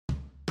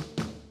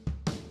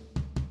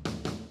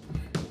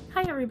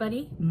Hi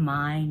everybody,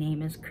 my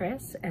name is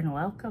Chris and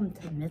welcome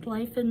to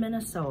Midlife in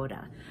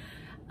Minnesota.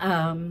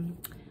 I am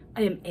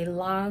a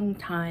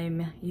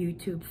long-time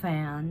YouTube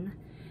fan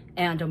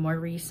and a more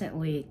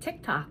recently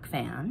TikTok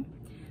fan.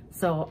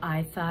 So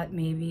I thought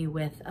maybe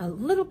with a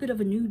little bit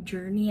of a new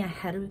journey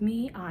ahead of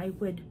me, I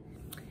would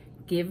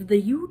give the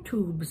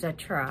YouTubes a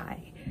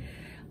try.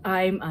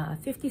 I'm a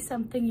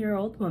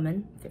 50-something-year-old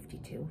woman,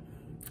 52,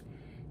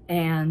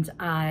 and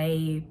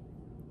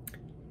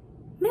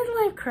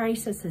midlife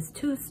crisis is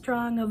too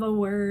strong of a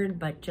word,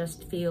 but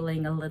just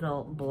feeling a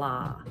little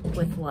blah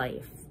with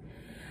life.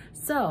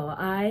 So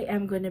I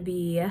am going to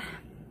be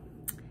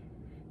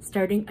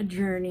starting a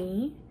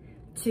journey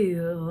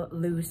to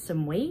lose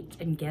some weight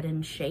and get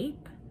in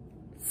shape.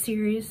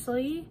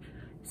 Seriously.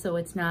 So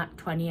it's not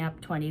 20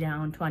 up, 20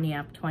 down, 20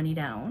 up, 20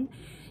 down.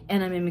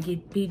 And I'm going to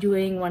be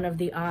doing one of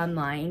the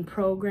online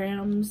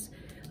programs,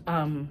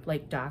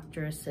 like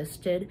doctor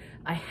assisted.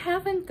 I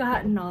haven't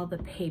gotten all the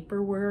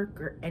paperwork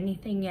or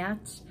anything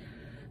yet,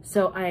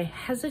 so I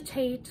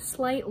hesitate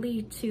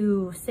slightly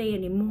to say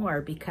any more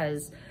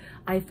because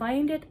I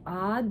find it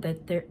odd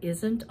that there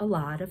isn't a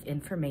lot of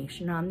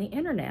information on the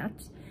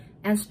internet,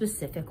 and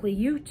specifically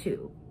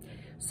YouTube.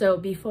 So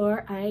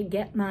before I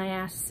get my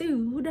ass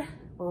sued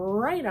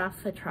right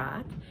off the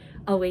trot,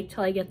 I'll wait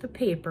till I get the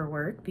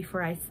paperwork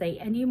before I say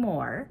any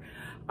more.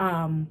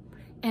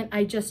 And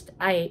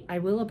I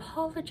will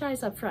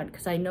apologize up front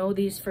because I know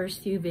these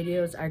first few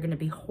videos are going to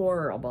be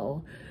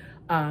horrible.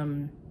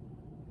 I'm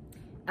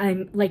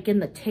like in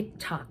the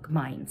TikTok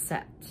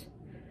mindset.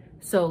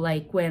 So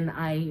like when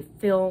I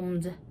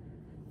filmed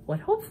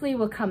what hopefully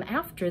will come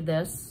after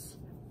this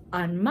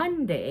on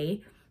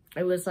Monday,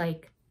 I was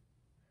like,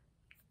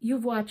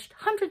 you've watched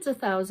hundreds of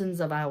thousands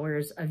of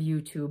hours of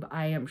YouTube,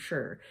 I am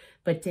sure,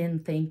 but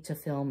didn't think to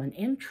film an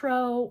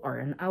intro or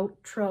an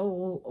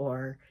outro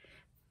or...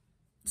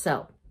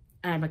 So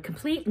I'm a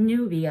complete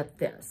newbie at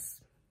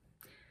this.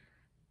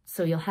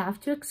 So you'll have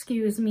to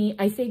excuse me.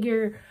 I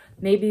figure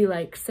maybe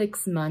like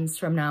 6 months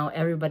from now,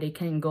 everybody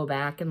can go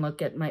back and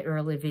look at my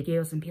early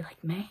videos and be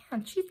like,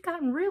 man, she's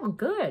gotten real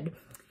good.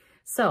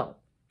 So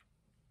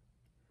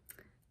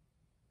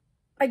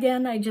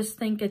again, I just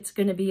think it's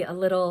going to be a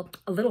little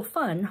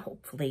fun,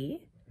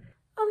 hopefully.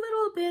 A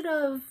little bit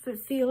of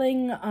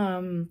feeling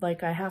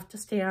like I have to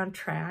stay on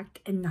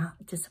track and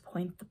not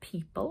disappoint the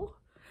people.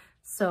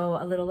 So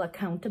a little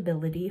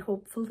accountability,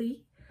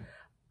 hopefully.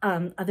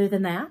 Other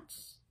than that,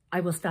 I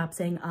will stop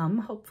saying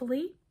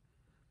hopefully.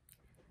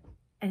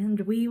 And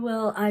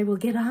I will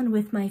get on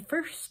with my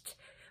first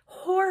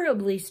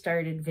horribly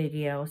started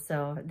video.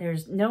 So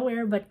there's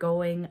nowhere but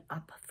going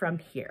up from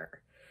here.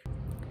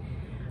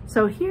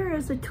 So here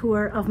is a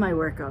tour of my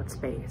workout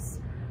space.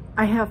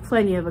 I have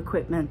plenty of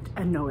equipment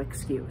and no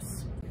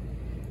excuse.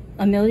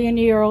 A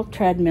million-year-old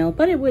treadmill,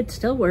 but it would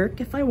still work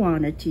if I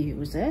wanted to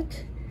use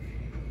it.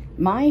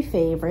 My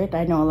favorite,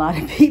 I know a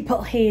lot of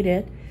people hate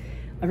it,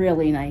 a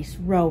really nice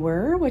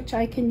rower, which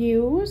I can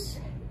use.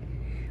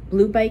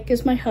 Blue bike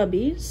is my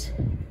hubby's.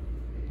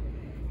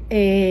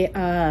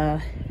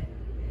 A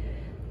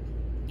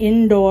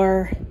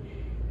indoor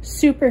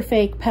super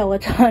fake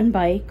Peloton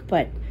bike,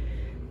 but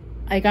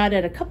I got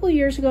it a couple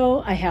years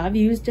ago. I have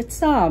used it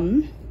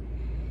some,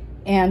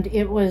 and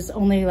it was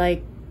only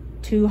like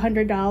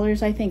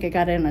 $200. I think I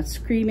got it on a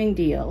screaming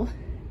deal.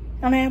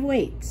 And I have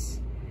weights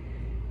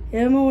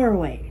and more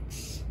weights.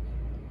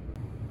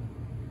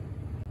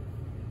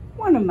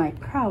 One of my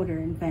prouder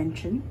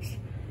inventions.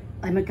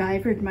 I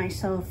MacGyvered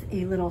myself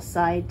a little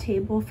side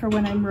table for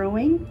when I'm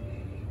rowing,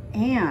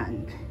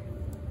 and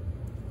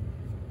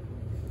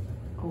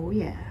oh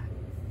yeah,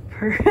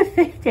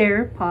 perfect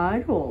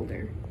AirPod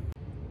holder.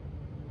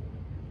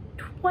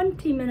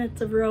 20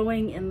 minutes of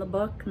rowing in the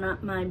book,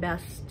 not my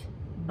best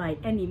by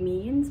any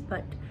means,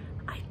 but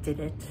I did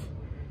it.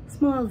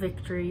 Small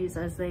victories,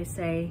 as they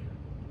say.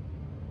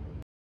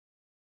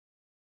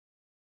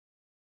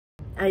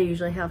 I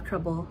usually have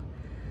trouble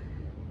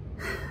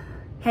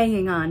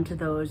hanging on to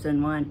those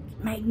and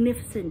want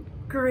magnificent,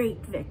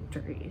 great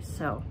victories.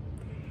 So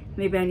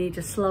maybe I need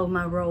to slow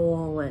my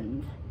roll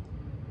and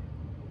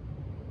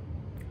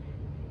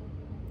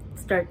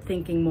start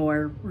thinking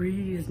more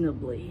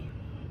reasonably.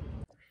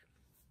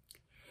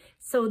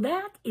 So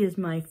that is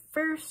my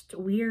first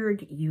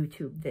weird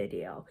YouTube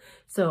video.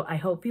 So I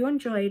hope you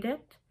enjoyed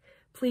it.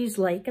 Please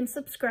like and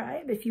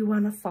subscribe if you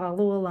want to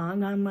follow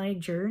along on my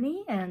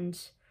journey, and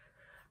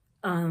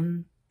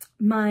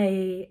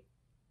my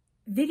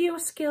video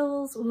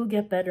skills will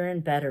get better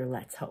and better,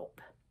 let's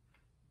hope.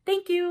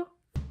 Thank you.